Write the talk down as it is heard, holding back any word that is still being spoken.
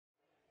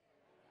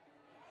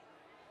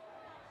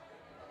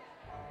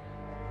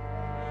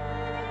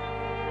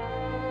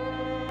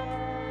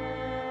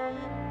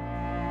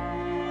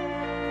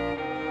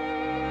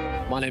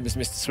My name is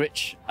Mr.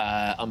 Switch.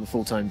 I'm a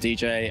full-time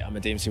DJ. I'm a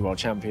DMC World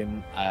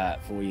Champion,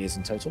 4 years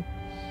in total.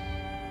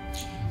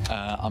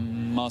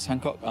 I'm Mars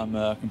Hancock. I'm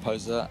a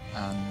composer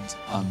and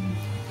I'm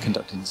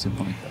conducting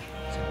Symphonica.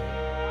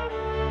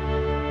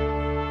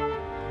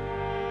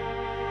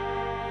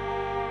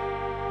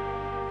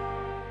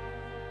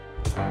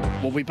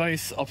 Well, we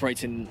both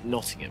operate in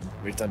Nottingham.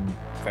 We've done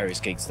various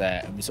gigs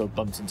there and we sort of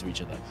bumped into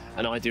each other.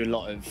 And I do a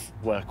lot of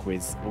work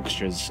with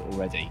orchestras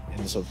already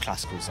in the sort of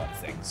classical side of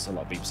things, so a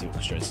lot of BBC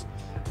orchestras.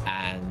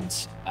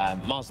 And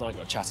Mars and I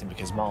got chatting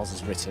because Mars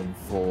has written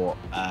for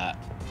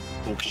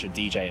orchestra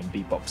DJ and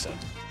beatboxer.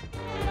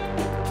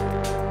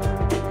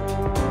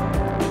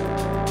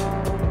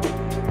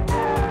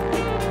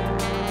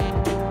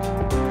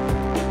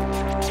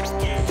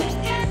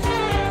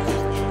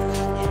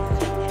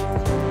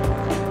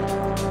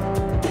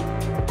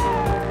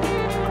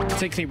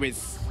 Particularly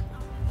with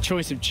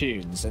choice of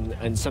tunes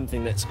and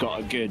something that's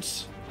got a good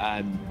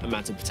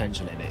amount of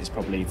potential in it is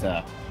probably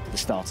the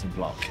starting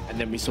block. And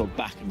then we sort of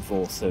back and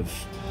forth of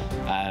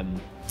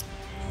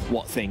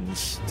what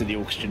things do the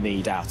orchestra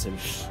need out of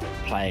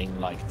playing,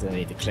 like do they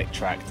need a click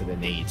track, do they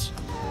need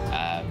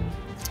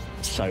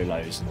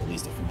solos and all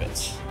these different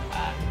bits.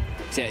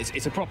 So yeah,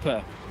 it's a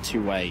proper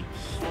two-way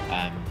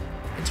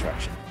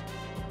interaction.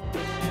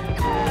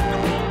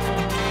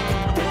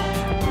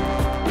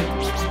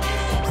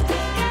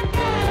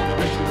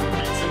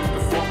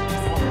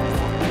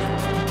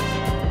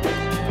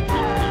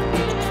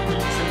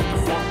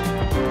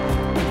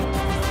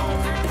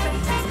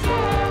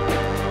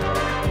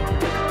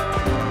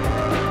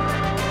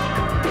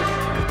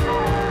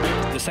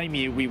 The same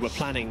year we were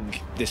planning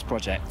this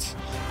project,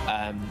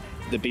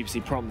 the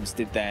BBC Proms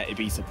did their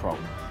Ibiza Prom,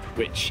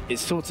 which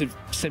is sort of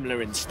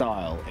similar in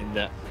style in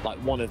that, like,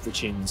 one of the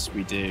tunes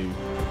we do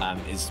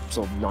is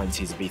sort of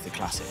 90s Ibiza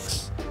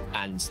classics,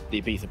 and the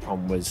Ibiza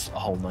Prom was a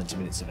whole 90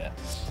 minutes of it.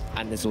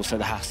 And there's also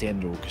the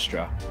Hacienda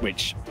Orchestra,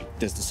 which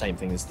does the same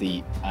thing as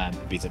the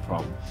Ibiza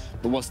Prom.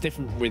 But what's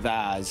different with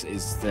ours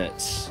is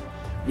that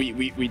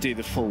we do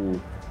the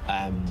full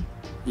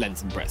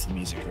length and breadth of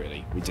music,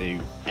 really. We do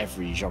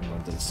every genre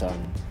under the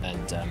sun,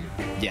 and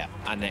yeah,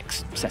 our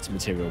next set of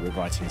material we're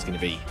writing is going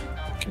to be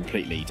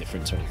completely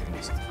different to anything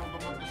else.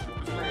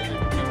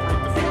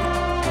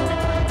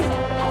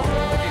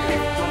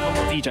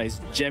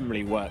 DJs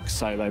generally work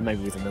solo,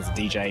 maybe with another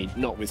DJ,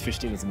 not with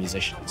 15 other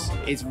musicians.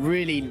 It's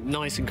really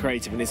nice and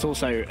creative, and it's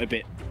also a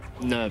bit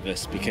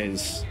nervous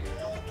because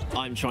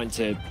I'm trying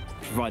to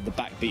provide the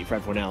backbeat for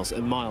everyone else,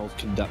 and Miles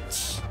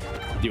conducts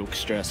the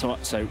orchestra,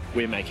 so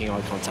we're making eye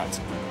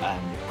contact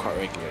quite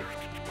regularly.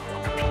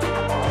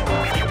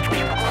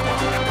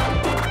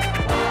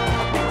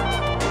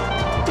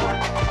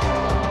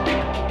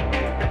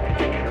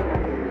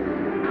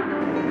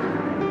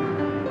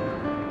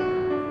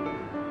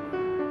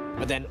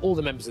 But then all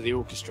the members of the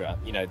orchestra,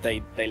 you know,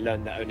 they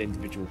learn their own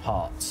individual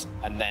parts,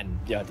 and then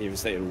the idea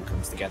is that it all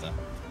comes together.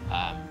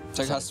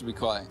 So it has to be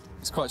quite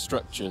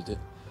structured.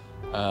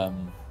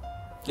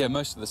 Yeah,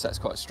 most of the set's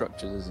quite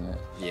structured, isn't it?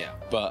 Yeah.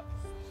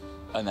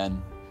 And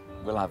then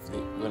we'll have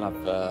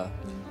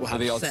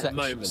the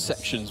odd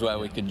sections where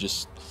we can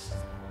just,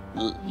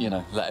 you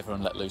know, let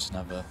everyone let loose and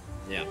have a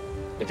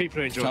the people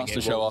who are enjoying chance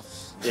to show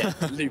off. Yeah,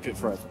 loop it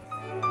forever.